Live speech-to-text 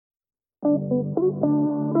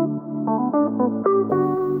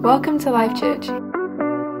Welcome to Life Church.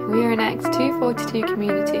 We are an Acts 242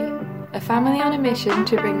 community, a family on a mission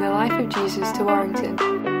to bring the life of Jesus to Warrington.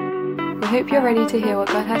 We hope you're ready to hear what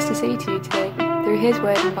God has to say to you today through His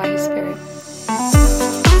Word and by His Spirit.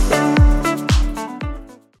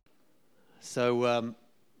 So I'm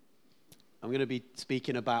going to be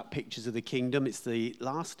speaking about pictures of the kingdom. It's the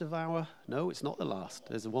last of our... No, it's not the last.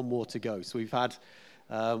 There's one more to go. So we've had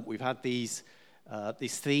these...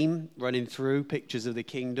 this theme running through pictures of the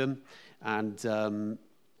kingdom, and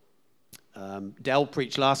Del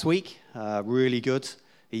preached last week, really good.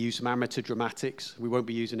 He used some amateur dramatics. We won't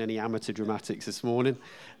be using any amateur dramatics this morning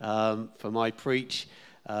for my preach.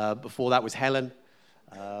 Before that was Helen.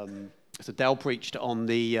 So Del preached on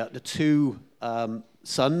the two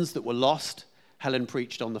sons that were lost. Helen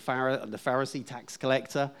preached on the Pharisee tax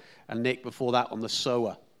collector, and Nick before that on the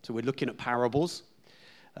sower. So we're looking at parables.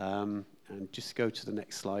 And just go to the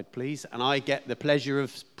next slide, please. And I get the pleasure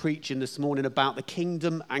of preaching this morning about the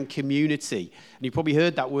kingdom and community. And you probably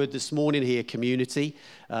heard that word this morning here, community.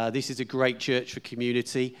 This is a great church for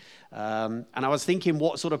community. And I was thinking,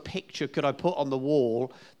 what sort of picture could I put on the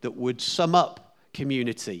wall that would sum up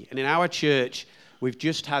community? And in our church, we've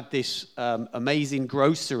just had this amazing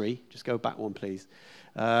grocery. Just go back one, please.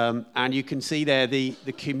 And you can see there the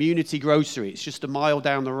community grocery. It's just a mile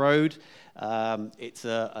down the road. It's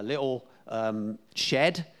a little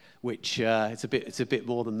shed, which it's a bit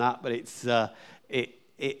more than that, but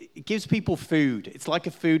it gives people food. It's like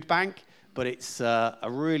a food bank, but it's a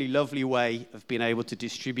really lovely way of being able to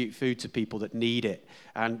distribute food to people that need it.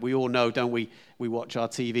 And we all know, don't we? We watch our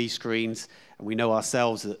TV screens, and we know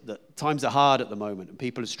ourselves that times are hard at the moment, and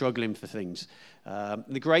people are struggling for things.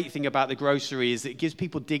 The great thing about the grocery is it gives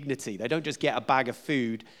people dignity. They don't just get a bag of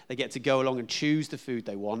food. They get to go along and choose the food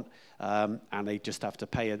they want, and they just have to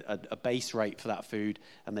pay a base rate for that food,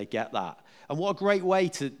 and they get that. And what a great way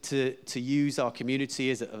to use our community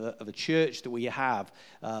as of a church that we have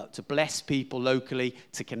to bless people locally,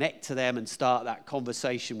 to connect to them and start that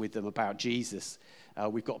conversation with them about Jesus.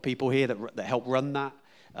 We've got people here that help run that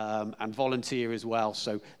and volunteer as well.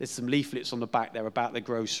 So there's some leaflets on the back there about the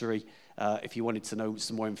grocery if you wanted to know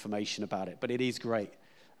some more information about it. But it is great.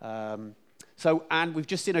 And we've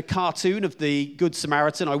just seen a cartoon of the Good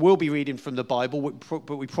Samaritan. I will be reading from the Bible,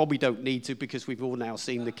 but we probably don't need to because we've all now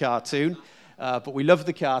seen the cartoon. But we love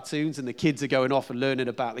the cartoons, and the kids are going off and learning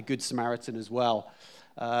about the Good Samaritan as well.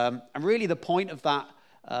 And really the point of that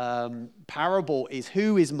parable is,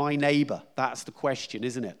 who is my neighbor? That's the question,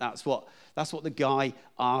 isn't it? That's what the guy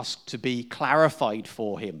asked to be clarified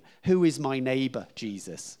for him. Who is my neighbor,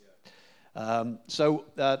 Jesus? So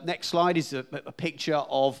next slide is a picture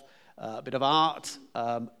of a bit of art,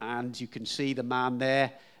 and you can see the man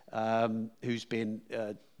there who's been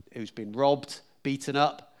robbed, beaten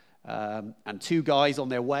up, and two guys on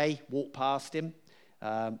their way walk past him,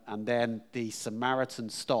 and then the Samaritan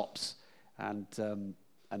stops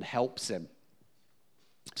and helps him.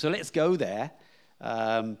 So let's go there.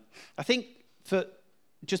 I think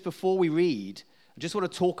just before we read, I just want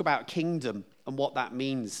to talk about kingdom and what that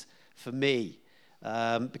means for me,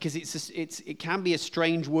 because it can be a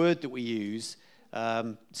strange word that we use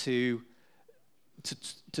to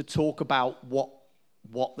talk about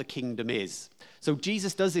what the kingdom is. So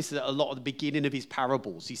Jesus does this a lot at the beginning of his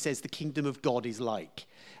parables. He says the kingdom of God is like.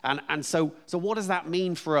 And so what does that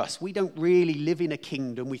mean for us? We don't really live in a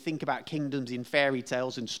kingdom. We think about kingdoms in fairy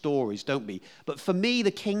tales and stories, don't we? But for me, the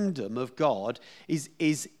kingdom of God is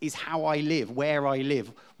how I live, where I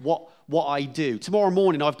live, what I do. Tomorrow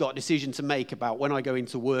morning, I've got a decision to make about when I go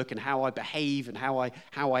into work and how I behave and how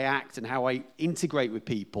I act and how I integrate with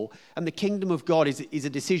people. And the kingdom of God is a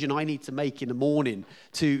decision I need to make in the morning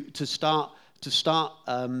to start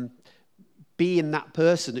being that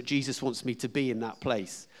person that Jesus wants me to be in that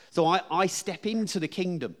place. So I step into the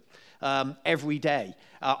kingdom every day.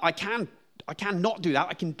 I can not do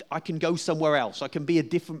that. I can go somewhere else. I can be a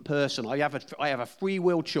different person. I have a free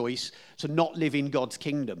will choice to not live in God's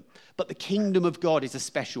kingdom. But the kingdom of God is a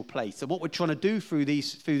special place. And what we're trying to do through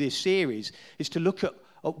this series is to look at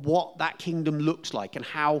what that kingdom looks like and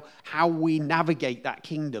how we navigate that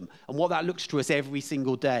kingdom and what that looks to us every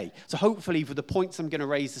single day. So hopefully for the points I'm going to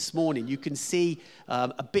raise this morning, you can see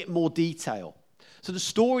a bit more detail. So the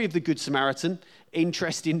story of the Good Samaritan,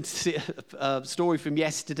 interesting story from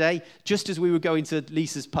yesterday. Just as we were going to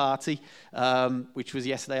Lisa's party, which was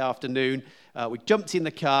yesterday afternoon, we jumped in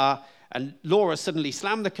the car and Laura suddenly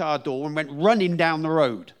slammed the car door and went running down the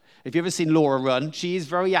road. If you've ever seen Laura run, she is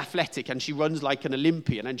very athletic and she runs like an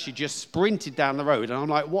Olympian, and she just sprinted down the road. And I'm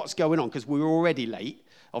like, what's going on? Because we were already late.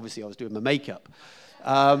 Obviously, I was doing my makeup.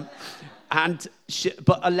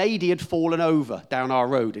 But a lady had fallen over down our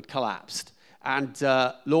road, had collapsed. And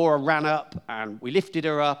Laura ran up, and we lifted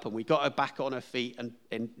her up, and we got her back on her feet,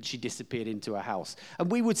 and she disappeared into her house.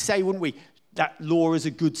 And we would say, wouldn't we, that Laura's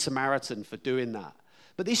a good Samaritan for doing that.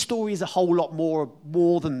 But this story is a whole lot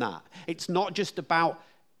more than that. It's not just about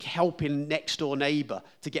helping next door neighbor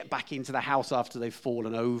to get back into the house after they've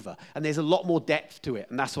fallen over. And there's a lot more depth to it,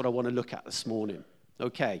 and that's what I want to look at this morning.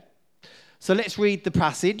 Okay, so let's read the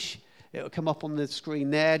passage. It'll come up on the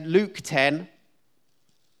screen there, Luke 10,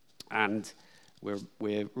 and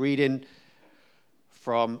we're reading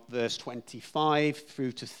from verse 25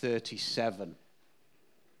 through to 37.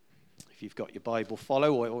 If you've got your Bible,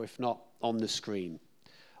 follow, or if not, on the screen.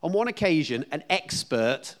 On one occasion, an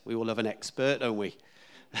expert, we all have an expert, don't we?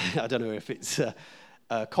 I don't know if it's a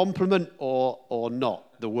compliment or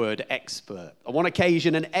not, the word expert. On one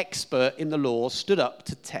occasion, an expert in the law stood up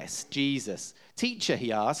to test Jesus. "Teacher,"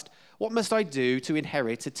 he asked, "what must I do to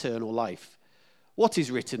inherit eternal life?" "What is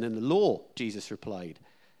written in the law?" Jesus replied.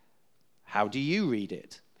 "How do you read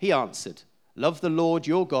it?" He answered, "Love the Lord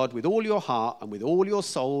your God with all your heart and with all your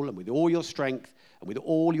soul and with all your strength and with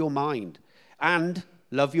all your mind, and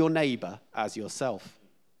love your neighbor as yourself."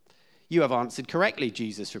 "You have answered correctly,"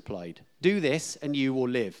 Jesus replied. "Do this and you will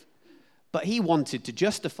live." But he wanted to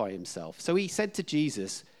justify himself. So he said to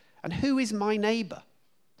Jesus, "And who is my neighbor?"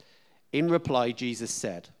 In reply, Jesus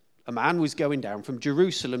said, "A man was going down from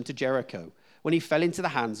Jerusalem to Jericho when he fell into the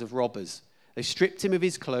hands of robbers. They stripped him of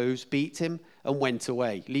his clothes, beat him, and went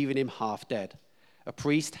away, leaving him half dead. A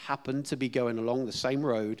priest happened to be going along the same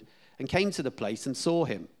road and came to the place and saw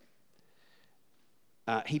him.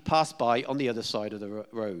 He passed by on the other side of the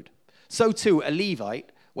road. So too, a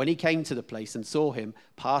Levite, when he came to the place and saw him,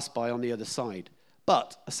 passed by on the other side.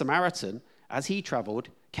 But a Samaritan, as he traveled,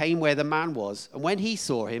 came where the man was, and when he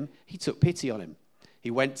saw him, he took pity on him.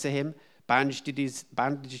 He went to him, bandaged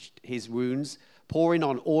his wounds, pouring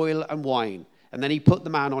on oil and wine, and then he put the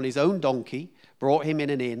man on his own donkey, brought him in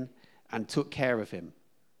an inn, and took care of him.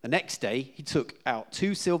 The next day, he took out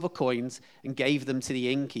 2 silver coins and gave them to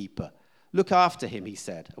the innkeeper. "Look after him," he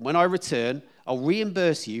said, "and when I return, I'll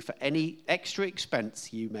reimburse you for any extra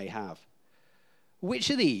expense you may have." Which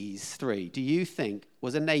of these 3 do you think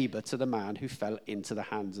was a neighbor to the man who fell into the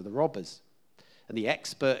hands of the robbers? And the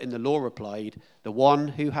expert in the law replied, "The one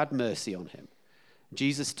who had mercy on him."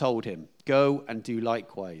 Jesus told him, "Go and do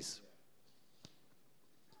likewise."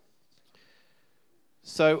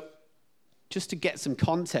 So, just to get some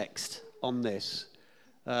context on this,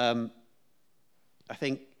 I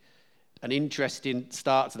think an interesting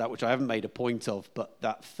start to that, which I haven't made a point of, but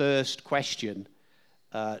that first question,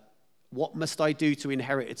 what must I do to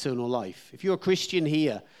inherit eternal life? If you're a Christian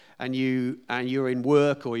here and you're in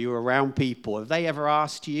work or you're around people, have they ever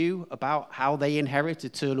asked you about how they inherit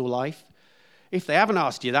eternal life? If they haven't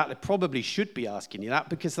asked you that, they probably should be asking you that,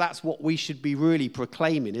 because that's what we should be really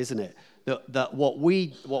proclaiming, isn't it? That what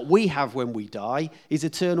we have when we die is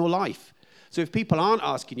eternal life. So if people aren't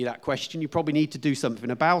asking you that question, you probably need to do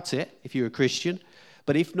something about it if you're a Christian.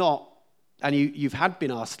 But if not, and you've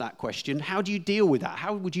been asked that question, how do you deal with that?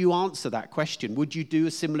 How would you answer that question? Would you do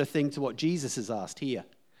a similar thing to what Jesus has asked here?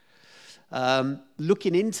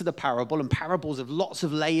 Looking into the parable, and parables have lots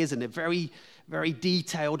of layers and they're very, very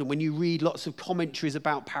detailed. And when you read lots of commentaries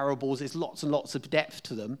about parables, there's lots and lots of depth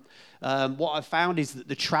to them. What I've found is that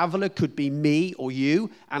the traveler could be me or you,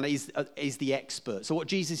 and is the expert. So what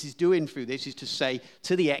Jesus is doing through this is to say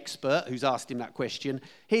to the expert who's asked him that question,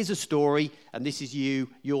 here's a story, and this is you,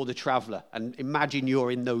 you're the traveler. And imagine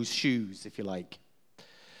you're in those shoes, if you like.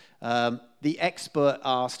 The expert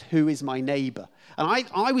asked, "Who is my neighbor?" And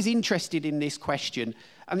I was interested in this question,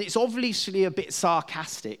 and it's obviously a bit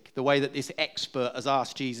sarcastic, the way that this expert has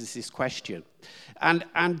asked Jesus this question. And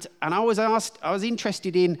I was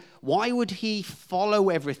interested in, why would he follow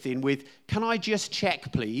everything with, "Can I just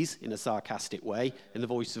check, please," in a sarcastic way, in the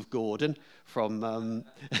voice of Gordon from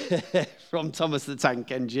from Thomas the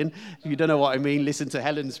Tank Engine. If you don't know what I mean, listen to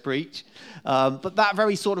Helen's preach. But that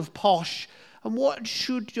very sort of posh, "And what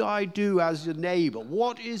should I do as a neighbor?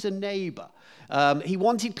 What is a neighbor?" He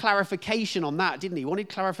wanted clarification on that, didn't he? He wanted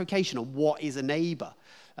clarification on what is a neighbor.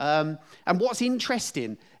 And what's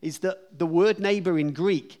interesting is that the word neighbor in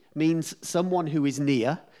Greek means someone who is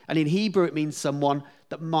near, and in Hebrew it means someone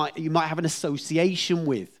that you might have an association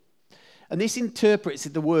with. And this interprets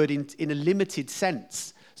the word in a limited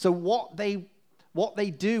sense. So what they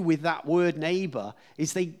do with that word neighbor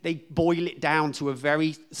is they boil it down to a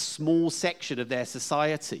very small section of their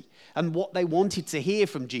society. And what they wanted to hear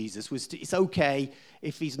from Jesus was, it's okay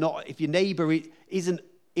if your neighbor isn't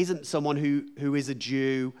isn't someone who is a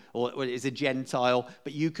Jew or is a Gentile,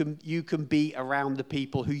 but you can be around the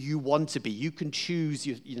people who you want to be. You can choose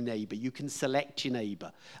your neighbor. You can select your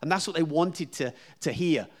neighbor. And that's what they wanted to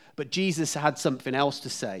hear. But Jesus had something else to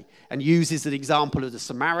say and uses an example of the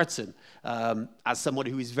Samaritan as someone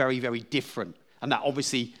who is very, very different. And that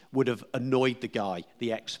obviously would have annoyed the guy,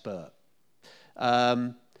 the expert.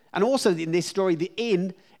 And also in this story, the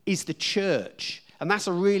inn is the church. And that's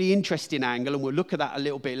a really interesting angle, and we'll look at that a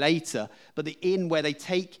little bit later. But the inn where they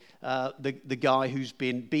take the guy who's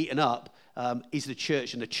been beaten up is the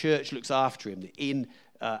church, and the church looks after him. The inn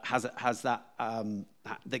has that.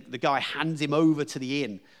 The guy hands him over to the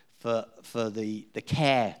inn for the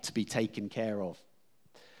care to be taken care of.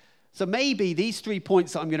 So maybe these 3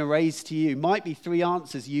 points that I'm going to raise to you might be 3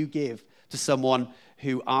 answers you give to someone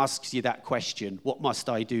who asks you that question: what must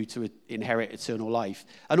I do to inherit eternal life?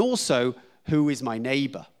 And also, who is my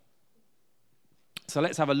neighbor? So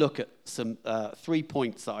let's have a look at some 3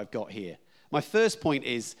 points that I've got here. My first point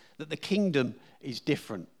is that the kingdom is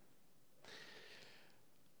different.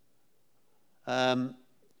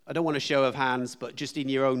 I don't want a show of hands, but just in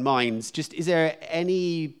your own minds, is there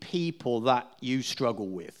any people that you struggle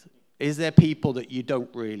with? Is there people that you don't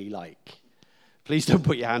really like? Please don't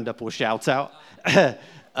put your hand up or shout out.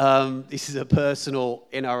 This is a personal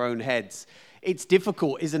in our own heads. It's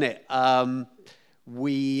difficult, isn't it?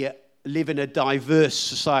 We live in a diverse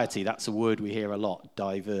society. That's a word we hear a lot,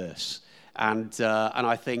 diverse. And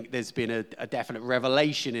I think there's been a definite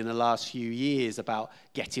revelation in the last few years about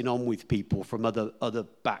getting on with people from other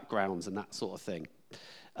backgrounds and that sort of thing.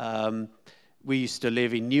 We used to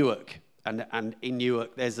live in Newark, and in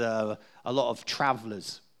Newark there's a lot of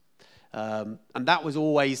travellers. And that was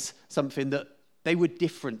always something that they were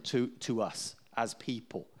different to us as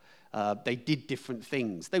people. They did different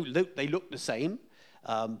things. They looked the same,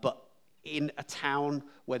 but in a town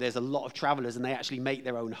where there's a lot of travelers and they actually make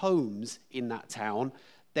their own homes in that town,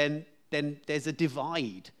 then there's a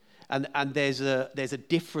divide, and there's a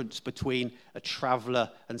difference between a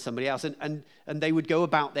traveler and somebody else, and they would go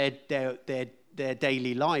about their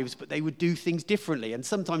daily lives, but they would do things differently, and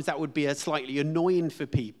sometimes that would be slightly annoying for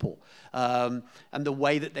people, and the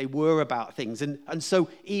way that they were about things. And so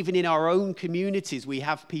even in our own communities, we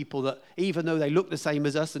have people that, even though they look the same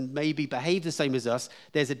as us and maybe behave the same as us,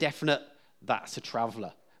 there's a definite, that's a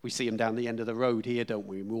traveller. We see them down the end of the road here, don't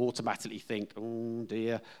we? We automatically think, oh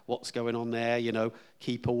dear, what's going on there?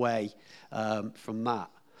 Keep away from that.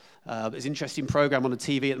 There's an interesting program on the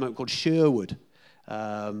TV at the moment called Sherwood,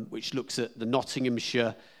 which looks at the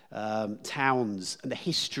Nottinghamshire towns, and the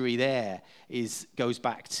history there goes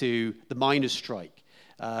back to the miners' strike,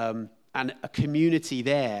 and a community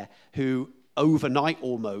there who overnight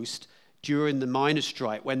almost, during the miners'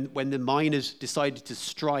 strike, when the miners decided to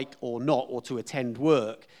strike or not, or to attend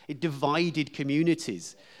work, it divided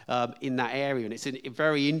communities in that area, and it's a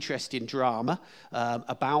very interesting drama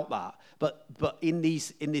about that. But in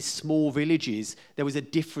these small villages, there was a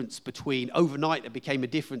difference between, overnight there became a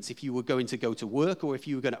difference if you were going to go to work or if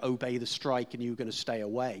you were going to obey the strike and you were going to stay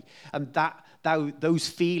away. And those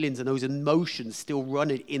feelings and those emotions still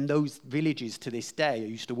run in those villages to this day. I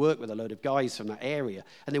used to work with a load of guys from that area,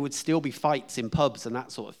 and there would still be fights in pubs and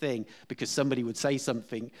that sort of thing because somebody would say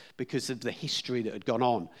something because of the history that had gone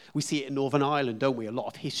on. We see it in Northern Ireland, don't we? A lot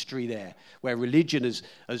of history there, where religion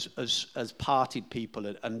has parted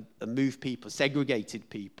people and moved people, segregated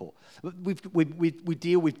people. We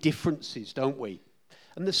deal with differences, don't we?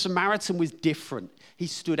 And the Samaritan was different. He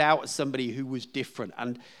stood out as somebody who was different.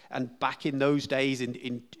 And back in those days,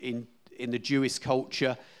 in the Jewish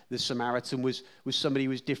culture, the Samaritan was somebody who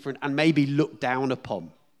was different and maybe looked down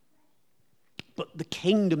upon. But the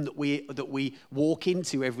kingdom that we walk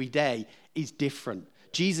into every day is different.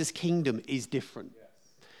 Jesus' kingdom is different.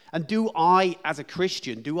 And do I, as a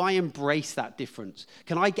Christian, embrace that difference?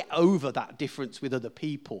 Can I get over that difference with other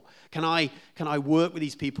people? Can I work with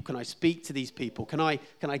these people? Can I speak to these people? Can I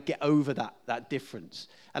get over that difference?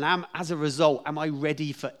 And as a result, am I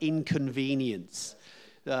ready for inconvenience?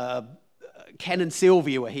 Ken and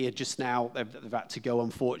Sylvia were here just now. They've had to go,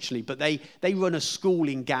 unfortunately, but they run a school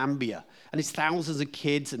in Gambia, and it's thousands of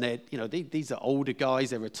kids, and these are older guys.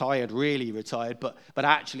 They're retired, really retired, but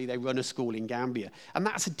actually they run a school in Gambia, and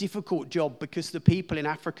that's a difficult job because the people in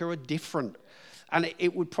Africa are different, And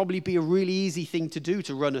it would probably be a really easy thing to do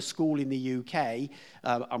to run a school in the UK.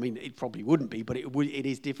 I mean, it probably wouldn't be, but it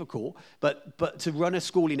is difficult. But to run a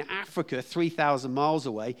school in Africa, 3,000 miles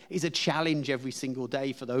away, is a challenge every single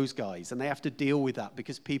day for those guys. And they have to deal with that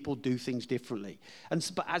because people do things differently.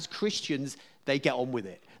 But as Christians, they get on with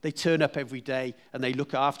it. They turn up every day and they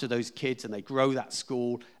look after those kids and they grow that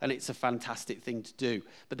school, and it's a fantastic thing to do.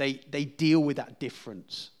 But they deal with that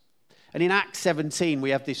difference. And in Acts 17, we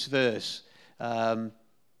have this verse. As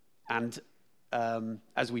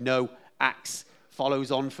we know, Acts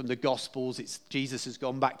follows on from the Gospels. It's Jesus has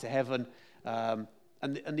gone back to heaven. And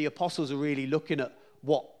the apostles are really looking at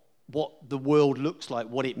what the world looks like,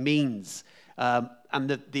 what it means.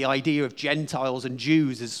 And the idea of Gentiles and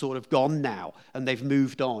Jews has sort of gone now, and they've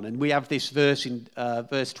moved on. And we have this verse in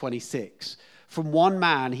verse 26. From one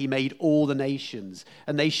man he made all the nations,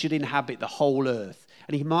 and they should inhabit the whole earth.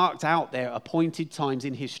 And he marked out their appointed times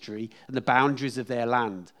in history and the boundaries of their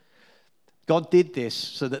land. God did this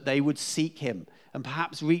so that they would seek him and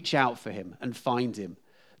perhaps reach out for him and find him,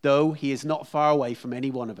 though he is not far away from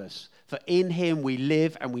any one of us. For in him we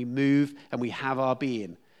live and we move and we have our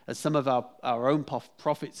being. As some of our own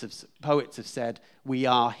poets have said, we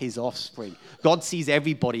are his offspring. God sees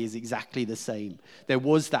everybody as exactly the same. There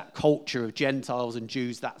was that culture of Gentiles and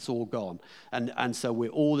Jews, that's all gone. And so we're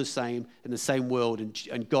all the same in the same world,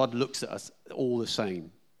 and God looks at us all the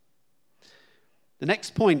same. The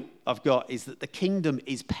next point I've got is that the kingdom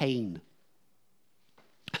is pain.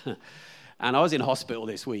 And I was in hospital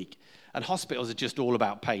this week, and hospitals are just all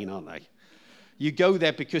about pain, aren't they? You go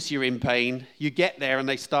there because you're in pain. You get there and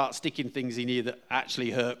they start sticking things in you that actually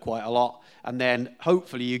hurt quite a lot. And then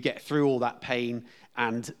hopefully you get through all that pain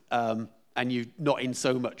and you're not in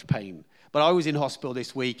so much pain. But I was in hospital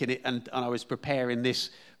this week and I was preparing this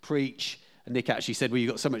preach. And Nick actually said, well, you've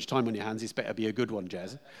got so much time on your hands, this better be a good one,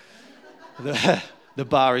 Jez. The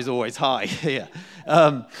bar is always high here.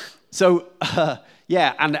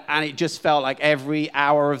 Yeah, and it just felt like every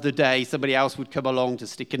hour of the day, somebody else would come along to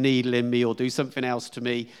stick a needle in me or do something else to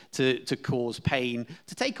me to cause pain,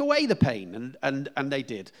 to take away the pain, and they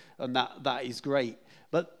did, and that is great.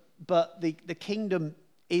 But the kingdom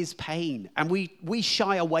is pain, and we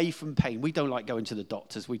shy away from pain. We don't like going to the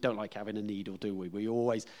doctors. We don't like having a needle, do we? We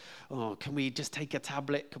always, can we just take a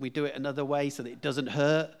tablet? Can we do it another way so that it doesn't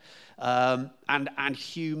hurt? And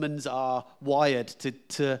humans are wired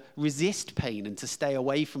to resist pain and to stay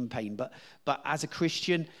away from pain. But as a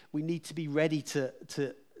Christian, we need to be ready to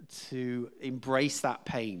embrace that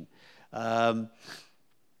pain.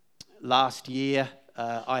 Last year,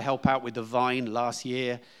 I helped out with the Vine. Last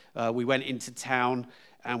year, we went into town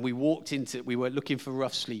and we were looking for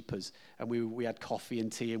rough sleepers, and we had coffee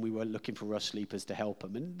and tea, and we were looking for rough sleepers to help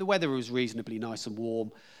them. And the weather was reasonably nice and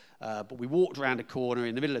warm. But we walked around a corner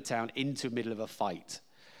in the middle of town into the middle of a fight.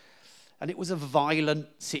 And it was a violent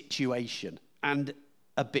situation and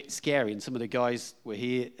a bit scary. And some of the guys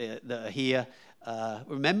that are here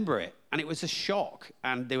remember it. And it was a shock.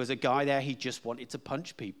 And there was a guy there, he just wanted to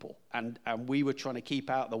punch people. And we were trying to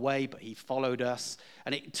keep out of the way, but he followed us.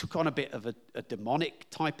 And it took on a bit of a demonic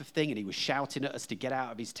type of thing. And he was shouting at us to get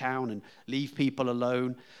out of his town and leave people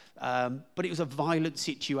alone. But it was a violent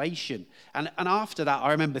situation. And after that,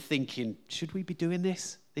 I remember thinking, should we be doing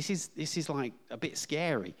this? This is like a bit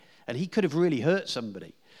scary. And he could have really hurt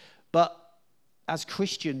somebody. But as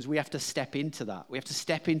Christians, we have to step into that. We have to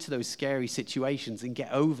step into those scary situations and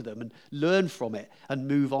get over them and learn from it and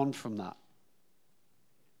move on from that.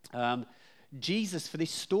 Jesus, for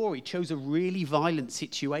this story, chose a really violent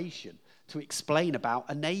situation to explain about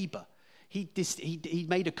a neighbor. He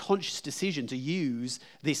made a conscious decision to use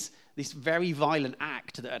this very violent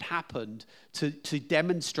act that had happened to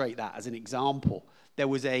demonstrate that as an example. There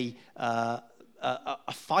was a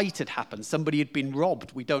fight had happened. Somebody had been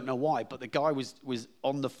robbed. We don't know why, but the guy was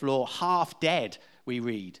on the floor, half dead, we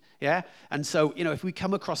read. Yeah? And so, if we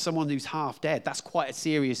come across someone who's half dead, that's quite a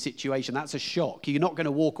serious situation. That's a shock. You're not going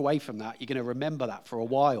to walk away from that. You're going to remember that for a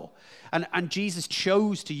while. And Jesus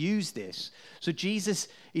chose to use this. So Jesus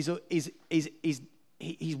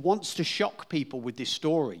he wants to shock people with this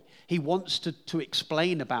story. He wants to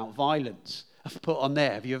explain about violence. I've put on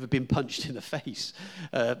there, have you ever been punched in the face?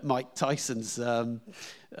 Mike Tyson's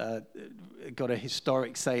got a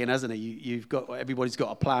historic saying, hasn't he? Everybody's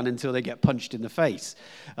got a plan until they get punched in the face.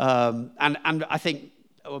 And I think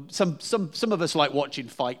some of us like watching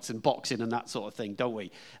fights and boxing and that sort of thing, don't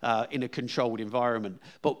we? In a controlled environment.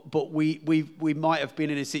 But we might have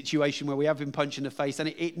been in a situation where we have been punched in the face and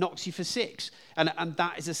it knocks you for six. And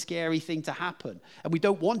that is a scary thing to happen. And we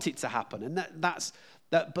don't want it to happen. And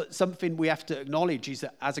But something we have to acknowledge is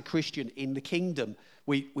that as a Christian in the kingdom,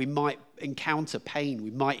 we might encounter pain,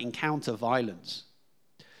 we might encounter violence.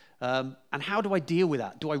 And how do I deal with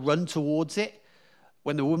that? Do I run towards it?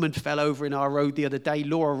 When the woman fell over in our road the other day,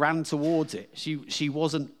 Laura ran towards it. She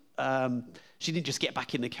wasn't. She didn't just get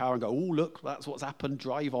back in the car and go, "Oh, look, that's what's happened.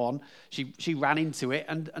 Drive on." She ran into it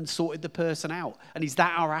and sorted the person out. And is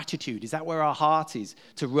that our attitude? Is that where our heart is,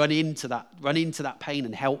 to run into that pain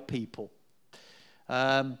and help people?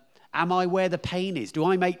 Am I where the pain is? Do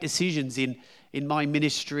I make decisions in my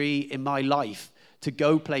ministry, in my life, to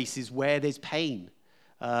go places where there's pain?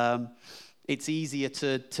 It's easier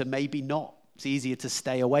to maybe not. It's easier to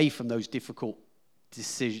stay away from those difficult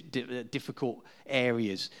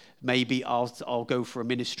areas. Maybe I'll go for a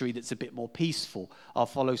ministry that's a bit more peaceful. I'll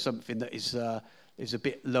follow something that is a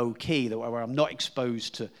bit low key, where I'm not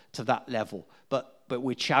exposed to that level. But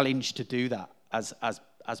we're challenged to do that as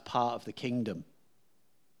part of the kingdom.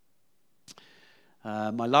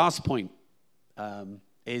 My last point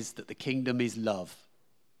is that the kingdom is love,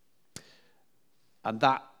 and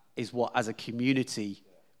that is what, as a community,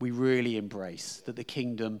 we really embrace. That the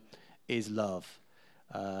kingdom is love.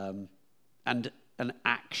 And an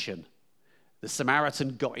action. The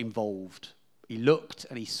Samaritan got involved. He looked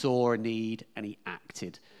and he saw a need and he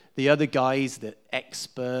acted. The other guys, the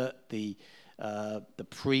expert, the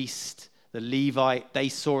priest, the Levite, they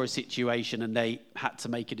saw a situation and they had to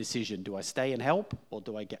make a decision. Do I stay and help, or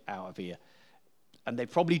do I get out of here? And they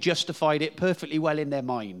probably justified it perfectly well in their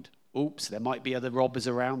mind. Oops, there might be other robbers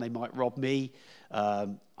around. They might rob me.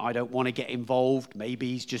 I don't want to get involved.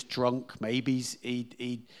 Maybe he's just drunk. Maybe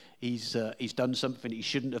he's done something he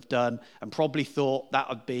shouldn't have done, and probably thought that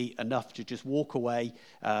would be enough to just walk away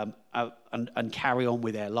and carry on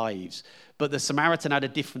with their lives. But the Samaritan had a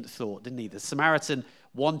different thought, didn't he? The Samaritan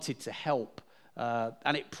wanted to help,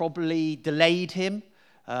 and it probably delayed him.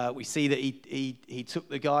 We see that he took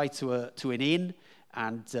the guy to an inn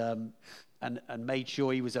and made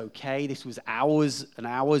sure he was okay. This was hours and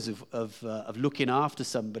hours of looking after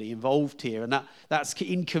somebody involved here, and that's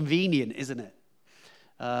inconvenient, isn't it?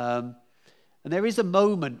 And there is a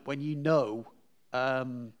moment when you know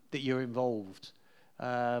that you're involved.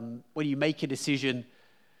 When you make a decision,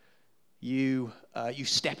 you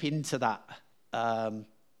step into that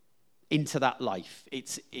life.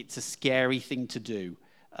 It's a scary thing to do.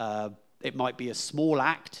 It might be a small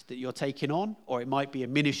act that you're taking on, or it might be a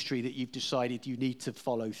ministry that you've decided you need to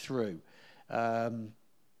follow through. A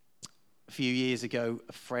few years ago,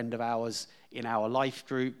 a friend of ours in our life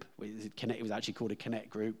group, it was actually called a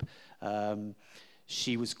Connect group,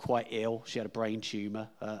 she was quite ill. She had a brain tumor,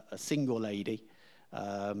 a single lady,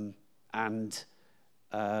 and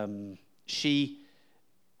she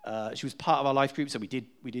was part of our life group, so we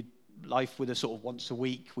did life with her sort of once a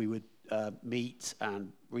week. We would meet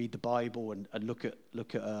and read the Bible and look at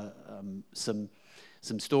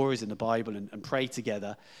some stories in the Bible and pray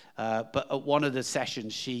together. But at one of the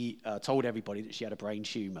sessions, she told everybody that she had a brain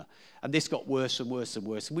tumor, and this got worse and worse and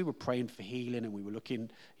worse. And we were praying for healing, and we were looking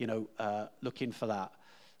for that.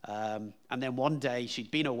 And then one day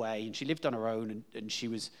she'd been away, and she lived on her own, and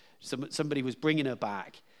somebody was bringing her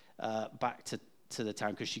back to the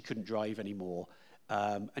town because she couldn't drive anymore.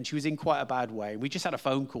 And she was in quite a bad way. We just had a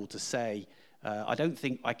phone call to say, I don't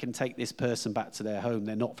think I can take this person back to their home.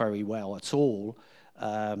 They're not very well at all.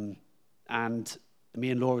 And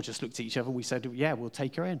me and Laura just looked at each other and we said, yeah, we'll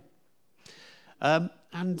take her in. And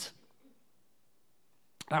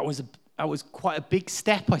that was quite a big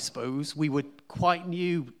step, I suppose. We were quite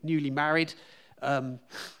newly married. And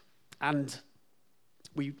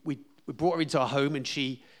we brought her into our home, and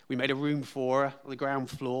we made a room for her on the ground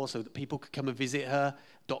floor so that people could come and visit her.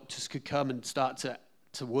 Doctors could come and start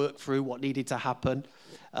to work through what needed to happen.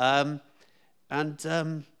 But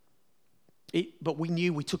we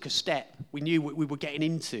knew we took a step. We knew what we were getting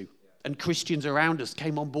into. And Christians around us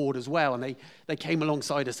came on board as well, and they came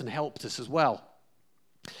alongside us and helped us as well.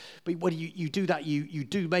 But when you do that, you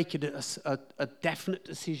do make it a definite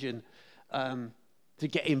decision to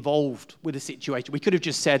get involved with a situation. We could have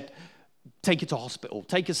just said, take her to hospital,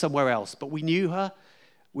 take her somewhere else. But we knew her,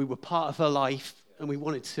 we were part of her life, and we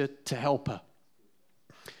wanted to help her.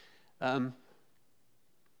 And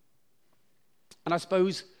I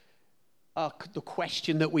suppose the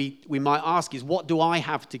question that we might ask is, what do I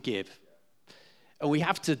have to give? And we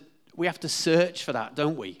have to search for that,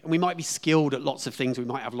 don't we? And we might be skilled at lots of things. We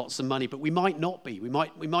might have lots of money, but we might not be. We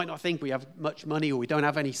might not think we have much money, or we don't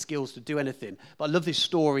have any skills to do anything. But I love this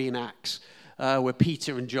story in Acts where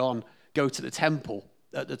Peter and John go to the temple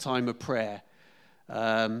at the time of prayer.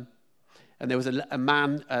 And And there was a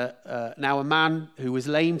man who was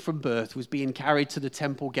lame from birth was being carried to the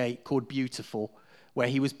temple gate called Beautiful, where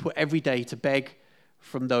he was put every day to beg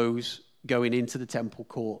from those going into the temple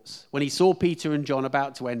courts. When he saw Peter and John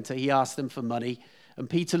about to enter, he asked them for money, and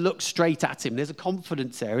Peter looked straight at him. There's a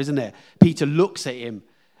confidence there, isn't there? Peter looks at him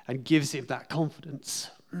and gives him that confidence.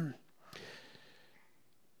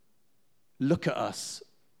 Look at us.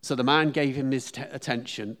 So the man gave him his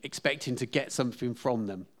attention, expecting to get something from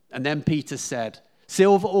them. And then Peter said,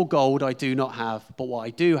 "Silver or gold I do not have, but what I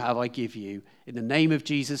do have I give you. In the name of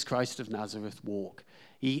Jesus Christ of Nazareth, walk."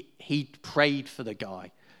 He prayed for the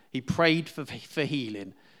guy. He prayed for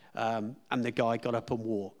healing, and the guy got up and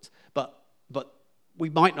walked. But we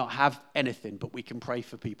might not have anything, but we can pray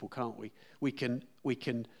for people, can't we? We can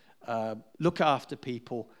look after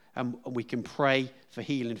people, and we can pray for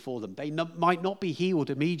healing for them. They might not be healed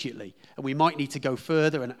immediately, and we might need to go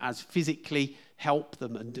further and as physically help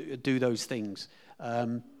them and do those things.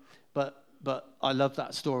 But I love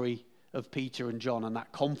that story of Peter and John and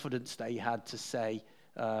that confidence they had to say,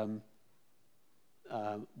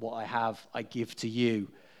 what I have, I give to you.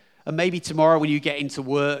 And maybe tomorrow when you get into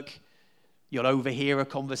work, you'll overhear a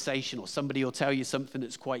conversation or somebody will tell you something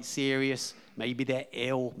that's quite serious. Maybe they're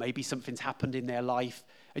ill. Maybe something's happened in their life.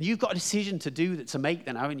 And you've got a decision to make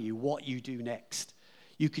then, haven't you? What you do next.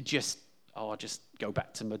 You could just go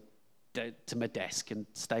back to my desk and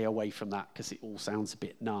stay away from that because it all sounds a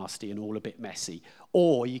bit nasty and all a bit messy.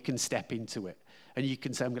 Or you can step into it and you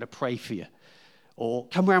can say, I'm going to pray for you. Or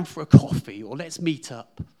come round for a coffee, or let's meet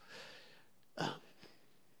up.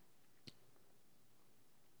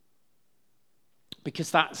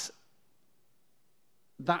 Because that's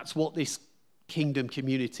what this kingdom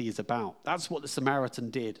community is about. That's what the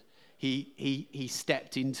Samaritan did. He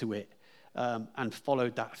stepped into it and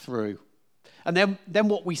followed that through. And then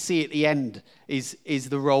what we see at the end is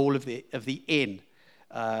the role of the inn,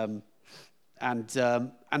 and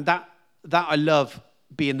that I love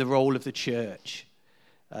being the role of the church.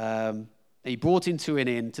 He brought him to an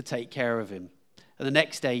inn to take care of him, and the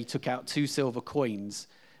next day he took out 2 silver coins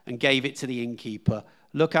and gave it to the innkeeper.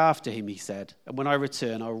 Look after him, he said, and when I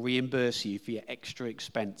return, I'll reimburse you for your extra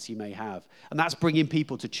expense you may have. And that's bringing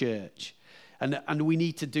people to church. And we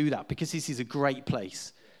need to do that because this is a great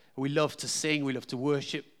place. We love to sing. We love to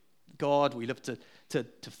worship God. We love to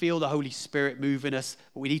feel the Holy Spirit move in us.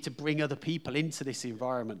 But we need to bring other people into this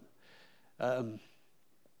environment.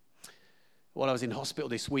 While I was in hospital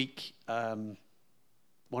this week, one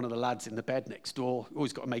of the lads in the bed next door,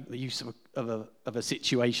 always got to make the use of a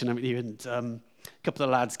situation, haven't you? And a couple of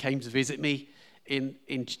the lads came to visit me in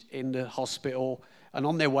the hospital, and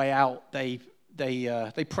on their way out, they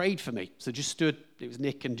prayed for me. So just stood. It was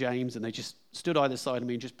Nick and James, and they just stood either side of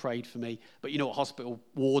me and just prayed for me. But you know what hospital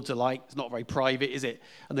wards are like? It's not very private, is it?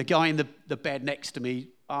 And the guy in the bed next to me,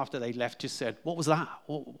 after they left, just said, "What was that?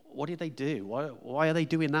 What did they do? Why are they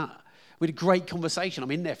doing that?" We had a great conversation.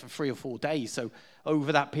 I'm in there for 3 or 4 days. So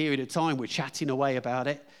over that period of time, we're chatting away about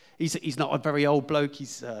it. He's not a very old bloke.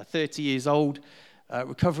 He's 30 years old,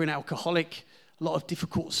 recovering alcoholic, a lot of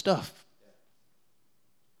difficult stuff.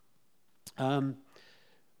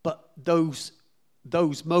 But those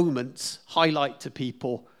moments highlight to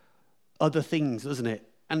people other things, doesn't it?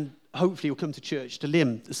 And hopefully he'll come to church to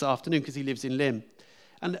Lim this afternoon because he lives in Lim.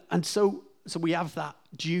 And so we have that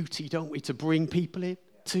duty, don't we, to bring people in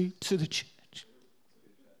to the church.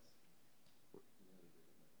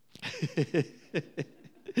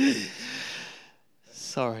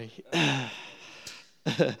 Sorry.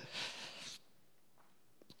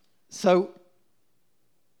 So,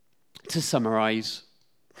 to summarize,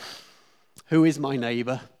 who is my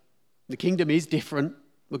neighbor? The kingdom is different.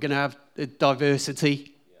 We're going to have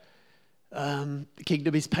diversity. The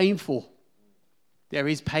kingdom is painful. There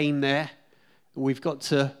is pain there. We've got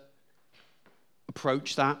to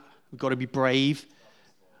approach that. We've got to be brave,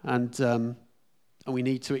 and we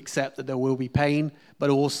need to accept that there will be pain, but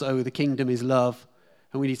also the kingdom is love,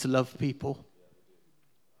 and we need to love people.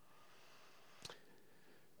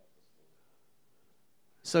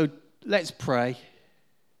 So let's pray.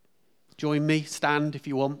 Join me, stand if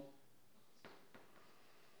you want.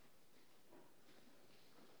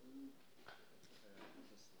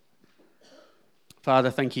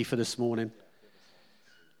 Father, thank you for this morning.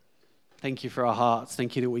 Thank you for our hearts.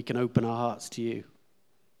 Thank you that we can open our hearts to you.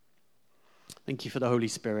 Thank you for the Holy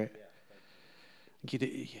Spirit. Thank you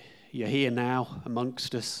that you're here now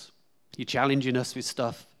amongst us. You're challenging us with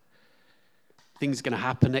stuff. Things are going to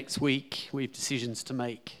happen next week. We have decisions to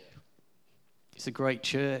make. It's a great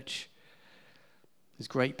church. There's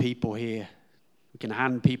great people here. We can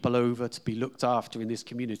hand people over to be looked after in this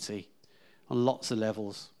community on lots of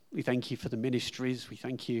levels. We thank you for the ministries. We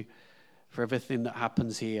thank you for everything that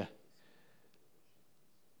happens here.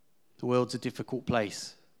 The world's a difficult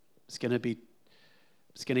place. It's going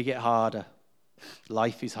to get harder.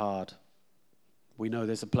 Life is hard. We know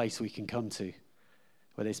there's a place we can come to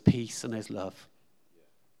where there's peace and there's love.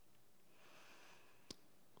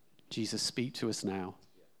 Jesus, speak to us now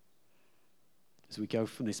as we go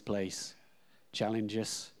from this place. Challenge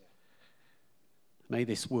us. May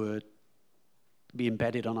this word be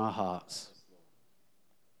embedded on our hearts.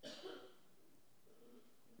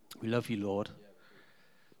 We love you, Lord.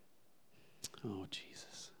 Oh,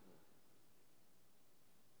 Jesus.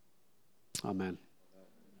 Amen.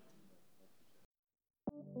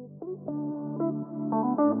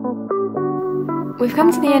 We've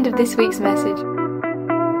come to the end of this week's message.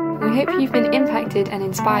 We hope you've been impacted and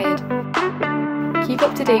inspired. Keep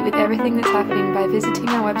up to date with everything that's happening by visiting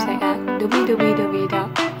our website at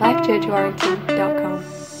www.lifechurchwarrington.com.